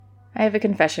I have a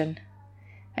confession.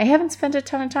 I haven't spent a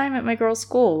ton of time at my girls'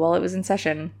 school while it was in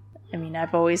session. I mean,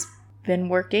 I've always been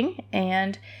working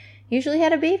and usually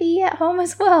had a baby at home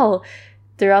as well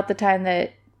throughout the time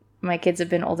that my kids have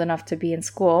been old enough to be in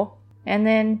school. And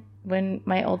then when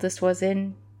my oldest was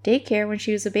in daycare when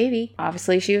she was a baby,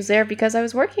 obviously she was there because I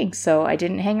was working, so I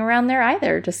didn't hang around there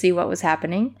either to see what was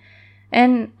happening.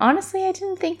 And honestly, I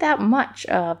didn't think that much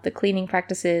of the cleaning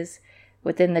practices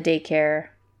within the daycare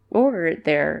or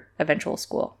their eventual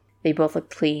school. They both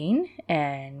looked clean,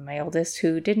 and my oldest,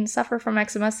 who didn't suffer from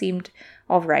eczema, seemed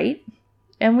all right.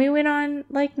 And we went on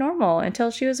like normal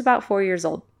until she was about 4 years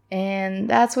old. And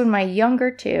that's when my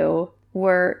younger two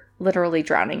were literally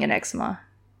drowning in eczema.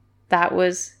 That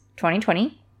was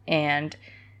 2020, and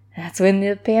that's when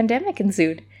the pandemic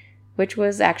ensued, which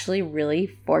was actually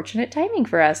really fortunate timing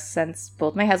for us since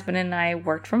both my husband and I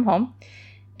worked from home,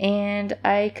 and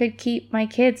I could keep my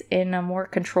kids in a more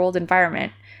controlled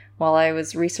environment while I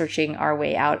was researching our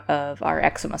way out of our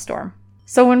eczema storm.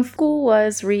 So when school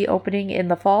was reopening in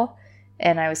the fall,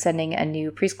 and I was sending a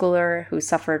new preschooler who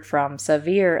suffered from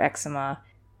severe eczema,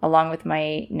 along with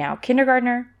my now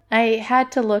kindergartner, I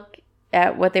had to look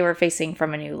at what they were facing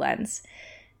from a new lens.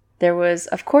 There was,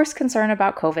 of course, concern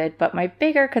about COVID, but my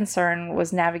bigger concern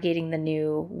was navigating the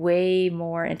new, way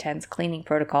more intense cleaning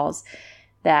protocols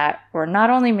that were not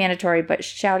only mandatory, but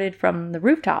shouted from the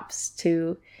rooftops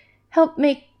to help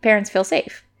make parents feel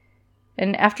safe.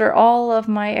 And after all of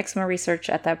my eczema research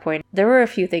at that point, there were a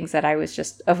few things that I was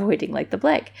just avoiding like the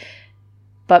plague.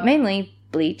 But mainly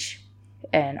bleach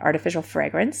and artificial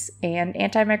fragrance and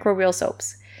antimicrobial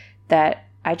soaps that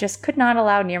I just could not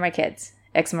allow near my kids,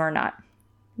 eczema or not,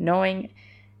 knowing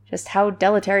just how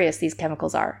deleterious these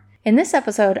chemicals are. In this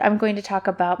episode, I'm going to talk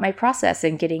about my process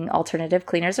in getting alternative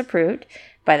cleaners approved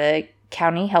by the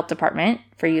county health department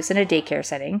for use in a daycare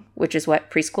setting, which is what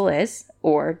preschool is,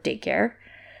 or daycare,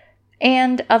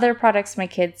 and other products my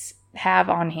kids have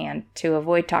on hand to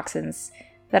avoid toxins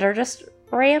that are just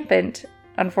rampant,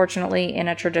 unfortunately, in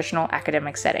a traditional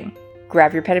academic setting.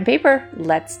 Grab your pen and paper,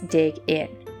 let's dig in.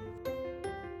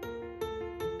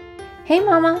 Hey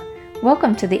Mama,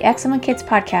 welcome to the Eczema Kids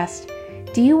podcast.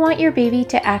 Do you want your baby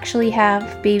to actually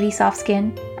have baby soft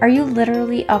skin? Are you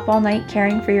literally up all night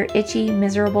caring for your itchy,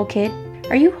 miserable kid?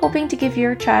 Are you hoping to give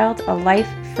your child a life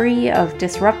free of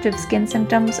disruptive skin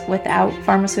symptoms without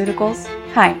pharmaceuticals?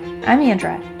 Hi, I'm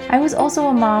Andra. I was also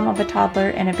a mom of a toddler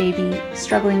and a baby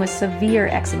struggling with severe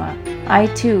eczema. I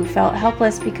too felt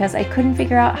helpless because I couldn't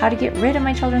figure out how to get rid of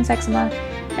my children's eczema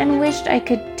and wished I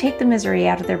could take the misery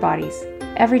out of their bodies.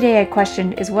 Every day I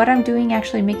questioned, is what I'm doing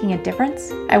actually making a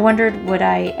difference? I wondered, would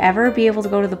I ever be able to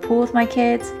go to the pool with my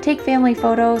kids, take family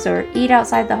photos, or eat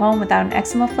outside the home without an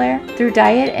eczema flare? Through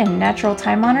diet and natural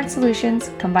time-honored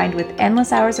solutions, combined with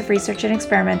endless hours of research and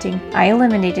experimenting, I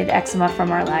eliminated eczema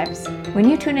from our lives. When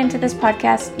you tune into this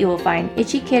podcast, you will find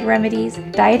itchy kid remedies,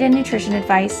 diet and nutrition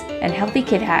advice, and healthy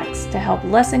kid hacks to help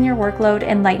lessen your workload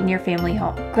and lighten your family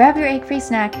home. Grab your egg-free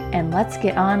snack, and let's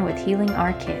get on with healing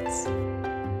our kids.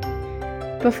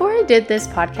 Before I did this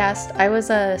podcast, I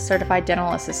was a certified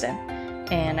dental assistant,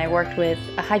 and I worked with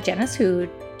a hygienist who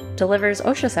delivers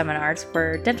OSHA seminars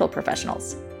for dental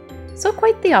professionals. So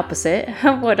quite the opposite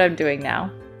of what I'm doing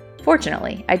now.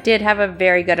 Fortunately, I did have a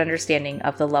very good understanding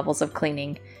of the levels of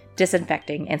cleaning,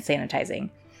 disinfecting, and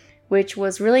sanitizing, which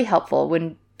was really helpful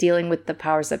when dealing with the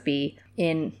powers that be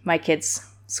in my kids'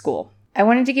 school. I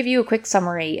wanted to give you a quick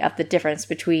summary of the difference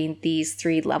between these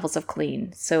three levels of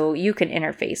clean so you can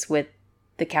interface with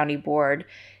the county board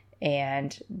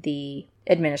and the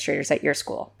administrators at your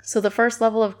school. So the first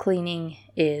level of cleaning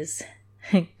is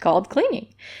called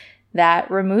cleaning. That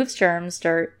removes germs,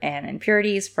 dirt, and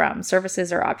impurities from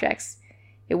surfaces or objects.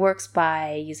 It works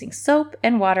by using soap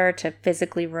and water to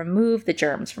physically remove the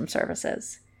germs from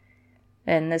surfaces.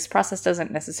 And this process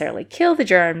doesn't necessarily kill the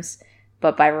germs,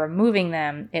 but by removing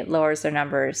them, it lowers their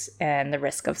numbers and the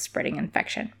risk of spreading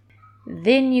infection.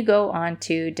 Then you go on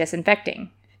to disinfecting.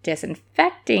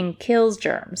 Disinfecting kills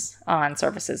germs on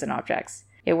surfaces and objects.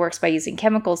 It works by using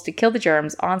chemicals to kill the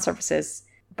germs on surfaces,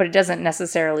 but it doesn't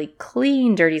necessarily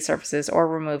clean dirty surfaces or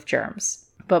remove germs.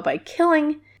 But by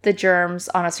killing the germs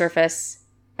on a surface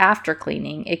after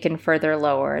cleaning, it can further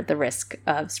lower the risk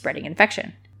of spreading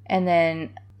infection. And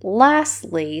then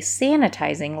lastly,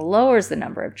 sanitizing lowers the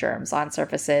number of germs on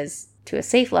surfaces to a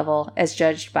safe level as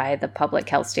judged by the public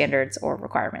health standards or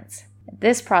requirements.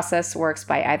 This process works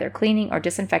by either cleaning or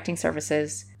disinfecting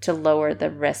surfaces to lower the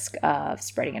risk of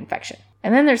spreading infection.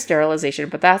 And then there's sterilization,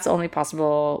 but that's only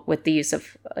possible with the use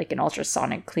of like an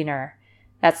ultrasonic cleaner.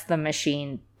 That's the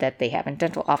machine that they have in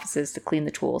dental offices to clean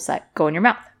the tools that go in your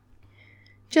mouth.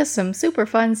 Just some super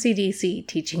fun CDC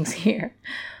teachings here.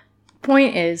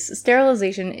 Point is,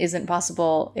 sterilization isn't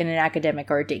possible in an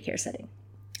academic or a daycare setting.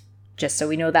 Just so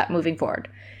we know that moving forward.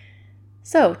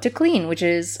 So, to clean, which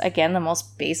is, again, the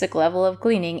most basic level of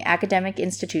cleaning, academic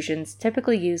institutions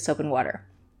typically use soap and water.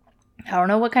 I don't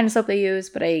know what kind of soap they use,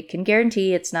 but I can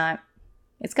guarantee it's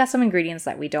got some ingredients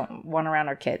that we don't want around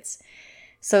our kids.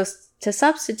 So, to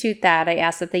substitute that, I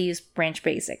ask that they use Branch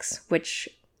Basics, which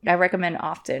I recommend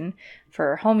often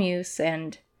for home use,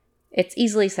 and it's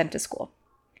easily sent to school.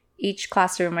 Each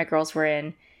classroom my girls were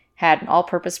in had an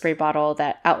all-purpose spray bottle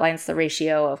that outlines the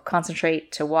ratio of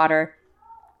concentrate to water,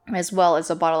 as well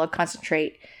as a bottle of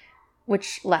concentrate,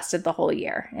 which lasted the whole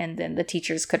year, and then the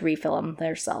teachers could refill them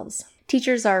themselves.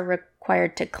 Teachers are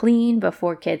required to clean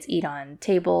before kids eat on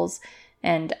tables,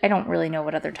 and I don't really know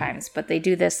what other times, but they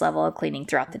do this level of cleaning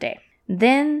throughout the day.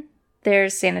 Then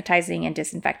there's sanitizing and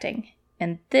disinfecting.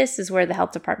 And this is where the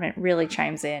health department really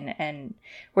chimes in and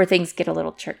where things get a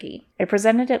little tricky. I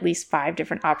presented at least 5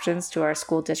 different options to our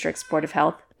school district's Board of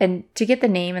Health. And to get the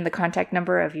name and the contact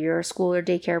number of your school or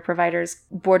daycare provider's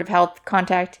Board of Health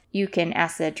contact, you can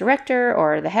ask the director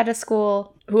or the head of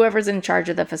school, whoever's in charge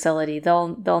of the facility.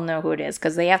 They'll know who it is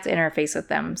because they have to interface with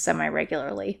them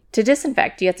semi-regularly. To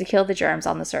disinfect, you have to kill the germs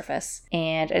on the surface.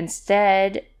 And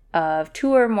instead of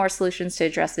 2 or more solutions to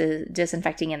address the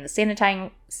disinfecting and the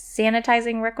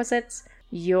sanitizing requisites,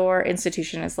 your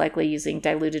institution is likely using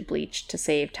diluted bleach to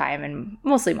save time and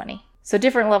mostly money. So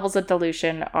different levels of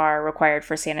dilution are required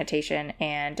for sanitation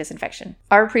and disinfection.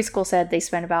 Our preschool said they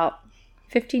spend about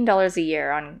 $15 a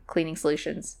year on cleaning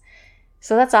solutions.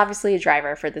 So that's obviously a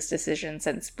driver for this decision,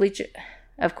 since bleach,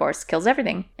 of course, kills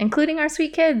everything, including our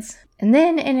sweet kids. And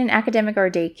then in an academic or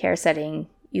daycare setting,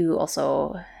 you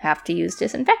also have to use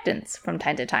disinfectants from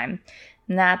time to time.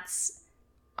 And that's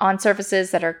on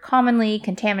surfaces that are commonly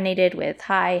contaminated with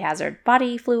high hazard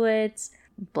body fluids,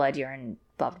 blood, urine,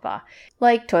 blah, blah, blah,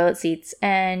 like toilet seats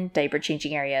and diaper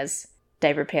changing areas,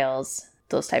 diaper pails,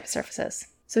 those type of surfaces.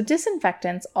 So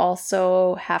disinfectants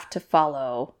also have to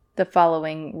follow the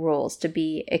following rules to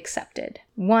be accepted.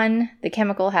 1, the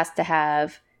chemical has to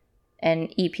have an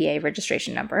EPA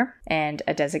registration number and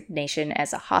a designation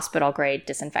as a hospital-grade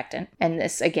disinfectant. And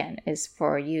this, again, is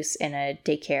for use in a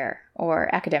daycare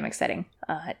or academic setting.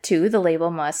 2, the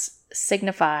label must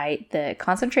signify the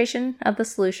concentration of the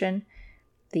solution,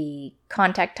 the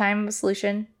contact time of the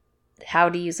solution, how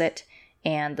to use it,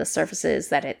 and the surfaces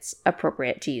that it's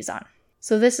appropriate to use on.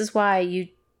 So this is why you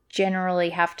generally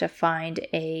have to find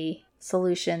a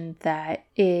solution that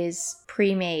is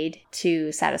pre-made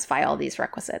to satisfy all these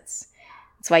requisites.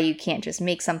 That's why you can't just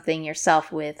make something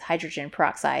yourself with hydrogen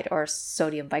peroxide or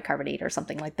sodium bicarbonate or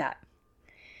something like that.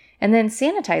 And then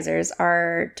sanitizers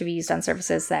are to be used on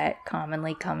surfaces that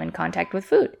commonly come in contact with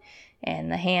food,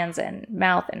 and the hands and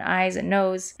mouth and eyes and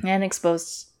nose and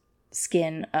exposed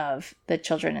skin of the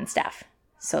children and staff.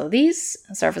 So these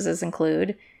surfaces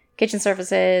include kitchen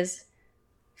surfaces,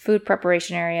 food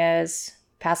preparation areas,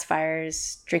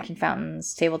 pacifiers, drinking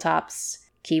fountains, tabletops,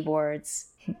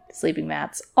 keyboards, sleeping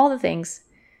mats, all the things,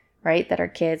 right, that our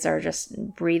kids are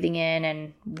just breathing in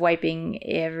and wiping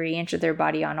every inch of their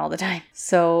body on all the time.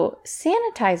 So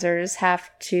sanitizers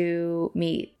have to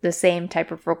meet the same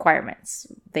type of requirements.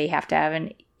 They have to have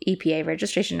an EPA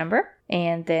registration number,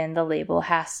 and then the label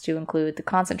has to include the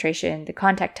concentration, the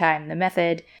contact time, the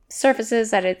method, surfaces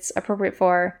that it's appropriate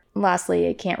for. Lastly,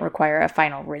 it can't require a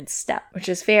final rinse step, which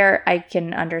is fair. I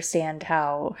can understand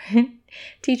how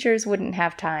teachers wouldn't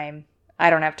have time. I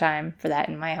don't have time for that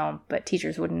in my home, but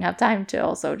teachers wouldn't have time to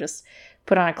also just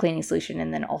put on a cleaning solution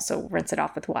and then also rinse it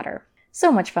off with water.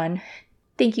 So much fun.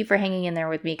 Thank you for hanging in there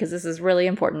with me because this is really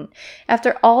important.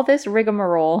 After all this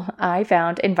rigmarole, I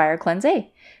found EnviroCleanse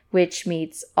A, which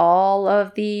meets all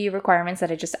of the requirements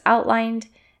that I just outlined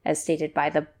as stated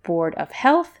by the Board of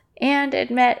Health, and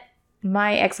it met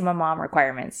my eczema mom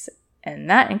requirements. And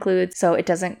that includes, so it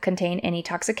doesn't contain any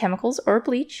toxic chemicals or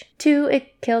bleach. 2,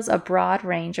 it kills a broad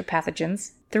range of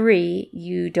pathogens. 3,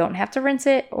 you don't have to rinse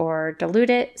it or dilute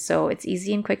it, so it's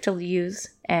easy and quick to use.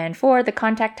 And 4, the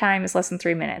contact time is less than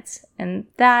 3 minutes. And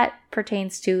that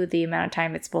pertains to the amount of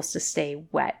time it's supposed to stay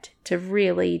wet to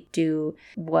really do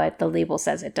what the label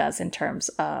says it does in terms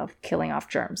of killing off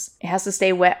germs. It has to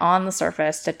stay wet on the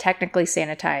surface to technically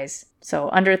sanitize. So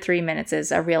under 3 minutes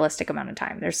is a realistic amount of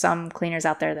time. There's some cleaners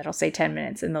out there that'll say 10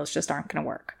 minutes, and those just aren't going to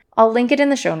work. I'll link it in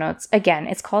the show notes. Again,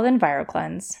 it's called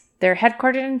EnviroCleanse. They're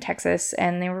headquartered in Texas,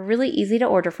 and they were really easy to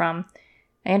order from.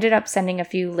 I ended up sending a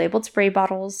few labeled spray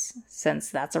bottles, since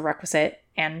that's a requisite,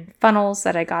 and funnels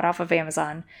that I got off of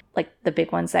Amazon, like the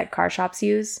big ones that car shops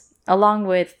use, along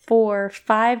with 4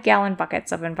 5-gallon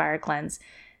buckets of EnviroCleanse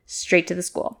straight to the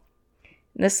school.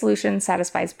 This solution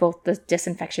satisfies both the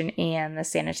disinfection and the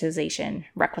sanitization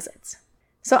requisites.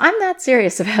 So I'm not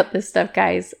serious about this stuff,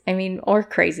 guys. Or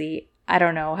crazy. I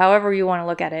don't know, however you want to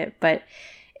look at it, but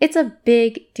it's a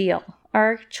big deal.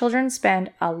 Our children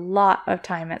spend a lot of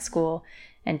time at school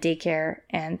and daycare,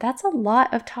 and that's a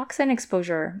lot of toxin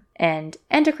exposure and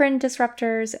endocrine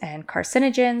disruptors and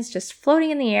carcinogens just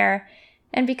floating in the air.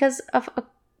 And because of a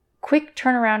quick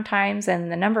turnaround times and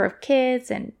the number of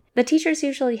kids, and the teachers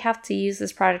usually have to use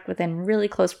this product within really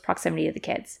close proximity of the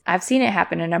kids. I've seen it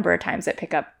happen a number of times at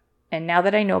pickup, and now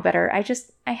that I know better,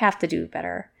 I have to do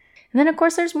better. And then, of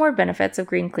course, there's more benefits of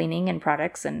green cleaning and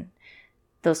products and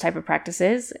those type of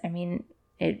practices.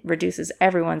 It reduces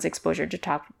everyone's exposure to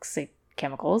toxic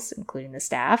chemicals, including the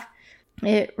staff.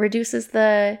 It reduces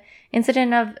the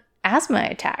incidence of asthma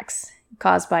attacks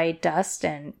caused by dust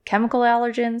and chemical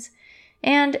allergens.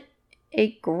 And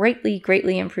it greatly,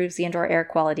 greatly improves the indoor air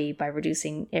quality by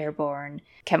reducing airborne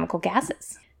chemical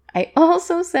gases. I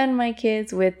also send my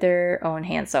kids with their own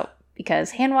hand soap,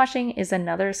 because hand washing is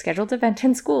another scheduled event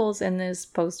in schools in this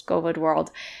post-COVID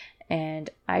world. And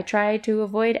I try to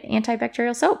avoid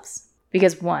antibacterial soaps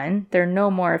because 1, they're no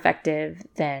more effective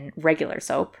than regular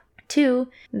soap. 2,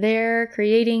 they're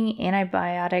creating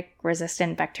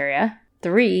antibiotic-resistant bacteria.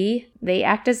 3, they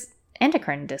act as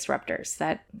endocrine disruptors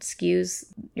that skews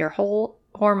your whole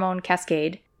hormone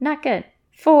cascade. Not good.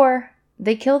 4,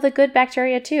 they kill the good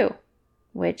bacteria too,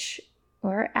 which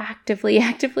we're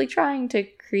actively trying to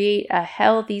create a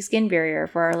healthy skin barrier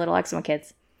for our little eczema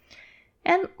kids.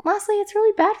 And lastly, it's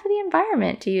really bad for the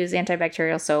environment to use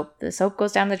antibacterial soap. The soap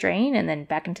goes down the drain and then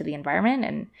back into the environment.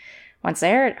 And once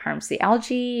there, it harms the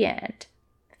algae and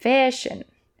fish and,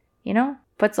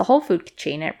 puts the whole food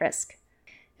chain at risk.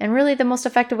 And really, the most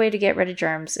effective way to get rid of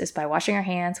germs is by washing our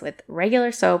hands with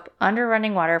regular soap under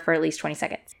running water for at least 20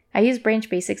 seconds. I use Branch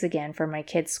Basics again for my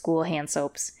kids' school hand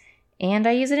soaps, and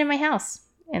I use it in my house.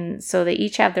 And so they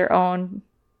each have their own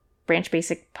Branch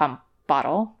Basic pump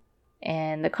bottle,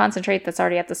 and the concentrate that's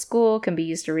already at the school can be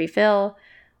used to refill,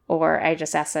 or I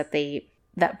just ask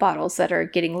that bottles that are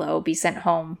getting low be sent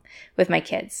home with my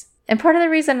kids. And part of the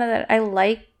reason that I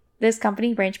like this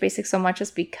company, Branch Basics, so much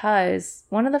is because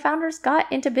one of the founders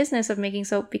got into business of making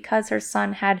soap because her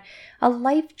son had a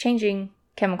life-changing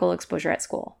chemical exposure at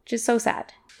school, which is so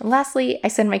sad. And lastly, I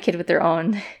send my kid with their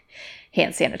own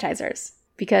hand sanitizers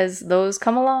because those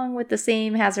come along with the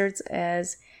same hazards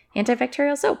as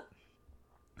antibacterial soap.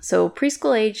 So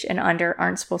preschool age and under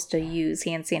aren't supposed to use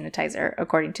hand sanitizer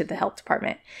according to the health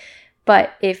department.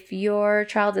 But if your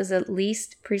child is at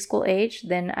least preschool age,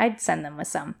 then I'd send them with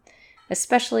some,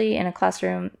 especially in a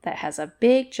classroom that has a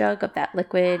big jug of that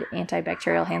liquid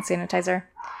antibacterial hand sanitizer.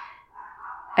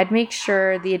 I'd make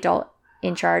sure the adult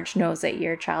in charge knows that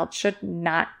your child should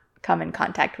not come in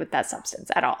contact with that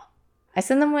substance at all.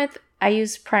 I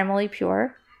use Primarily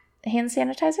Pure hand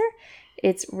sanitizer.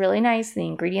 It's really nice. The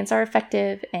ingredients are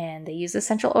effective, and they use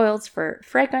essential oils for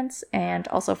fragrance and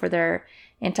also for their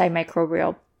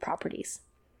antimicrobial properties.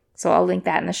 So I'll link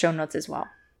that in the show notes as well.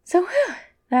 So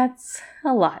that's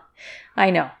a lot,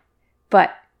 I know.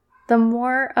 But the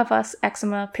more of us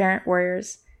eczema parent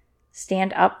warriors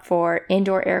stand up for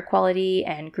indoor air quality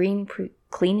and green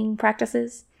cleaning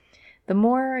practices, the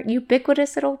more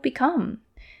ubiquitous it'll become.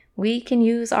 We can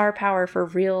use our power for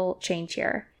real change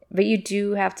here. But you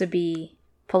do have to be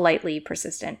politely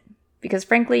persistent, because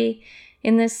frankly,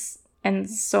 in this and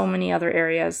so many other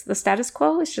areas, the status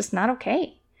quo is just not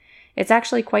okay. It's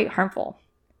actually quite harmful.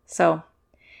 So,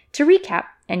 to recap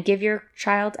and give your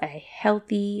child a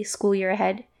healthy school year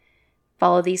ahead,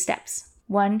 follow these steps.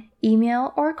 1,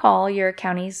 email or call your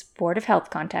county's Board of Health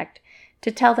contact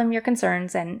to tell them your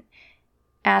concerns and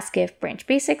ask if Branch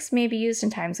Basics may be used in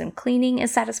times when cleaning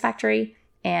is satisfactory,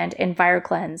 and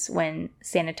EnviroCleanse when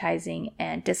sanitizing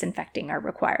and disinfecting are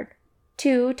required.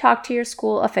 2, talk to your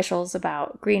school officials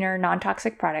about greener,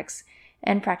 non-toxic products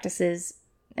and practices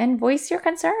and voice your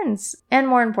concerns, and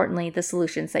more importantly, the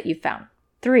solutions that you've found.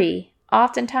 3,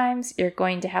 oftentimes you're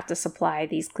going to have to supply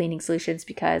these cleaning solutions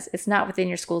because it's not within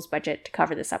your school's budget to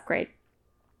cover this upgrade.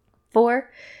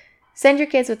 4, send your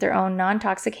kids with their own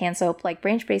non-toxic hand soap like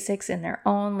Branch Basics in their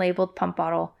own labeled pump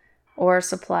bottle, or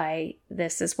supply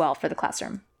this as well for the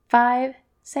classroom. 5,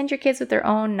 send your kids with their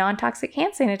own non-toxic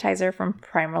hand sanitizer from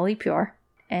Primarily Pure.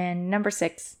 And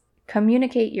 6,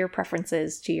 communicate your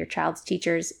preferences to your child's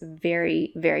teachers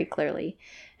very, very clearly.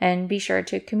 And be sure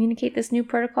to communicate this new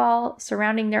protocol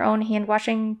surrounding their own hand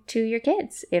washing to your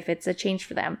kids if it's a change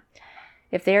for them.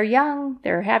 If they're young,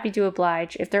 they're happy to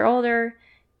oblige. If they're older,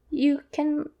 you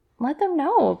can let them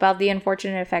know about the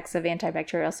unfortunate effects of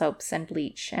antibacterial soaps and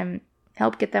bleach, and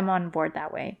help get them on board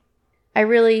that way. I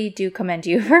really do commend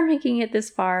you for making it this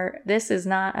far. This is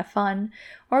not a fun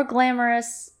or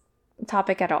glamorous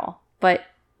topic at all, but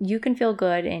you can feel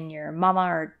good in your mama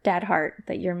or dad heart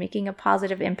that you're making a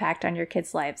positive impact on your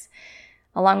kids' lives,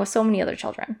 along with so many other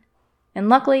children. And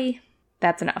luckily,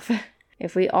 that's enough.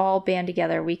 If we all band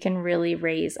together, we can really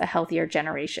raise a healthier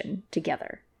generation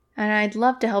together. And I'd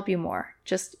love to help you more.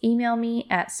 Just email me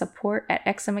at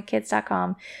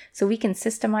support@eczemakids.com so we can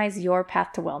systemize your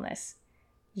path to wellness.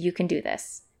 You can do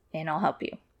this, and I'll help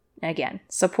you. Again,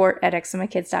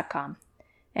 support@eczemakids.com,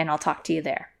 and I'll talk to you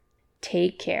there.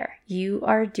 Take care. You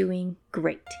are doing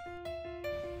great.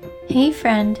 Hey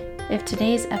friend, if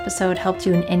today's episode helped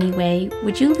you in any way,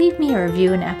 would you leave me a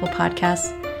review in Apple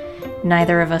Podcasts?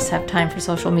 Neither of us have time for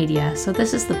social media, so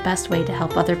this is the best way to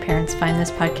help other parents find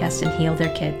this podcast and heal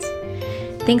their kids.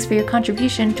 Thanks for your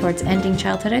contribution towards ending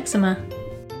childhood eczema.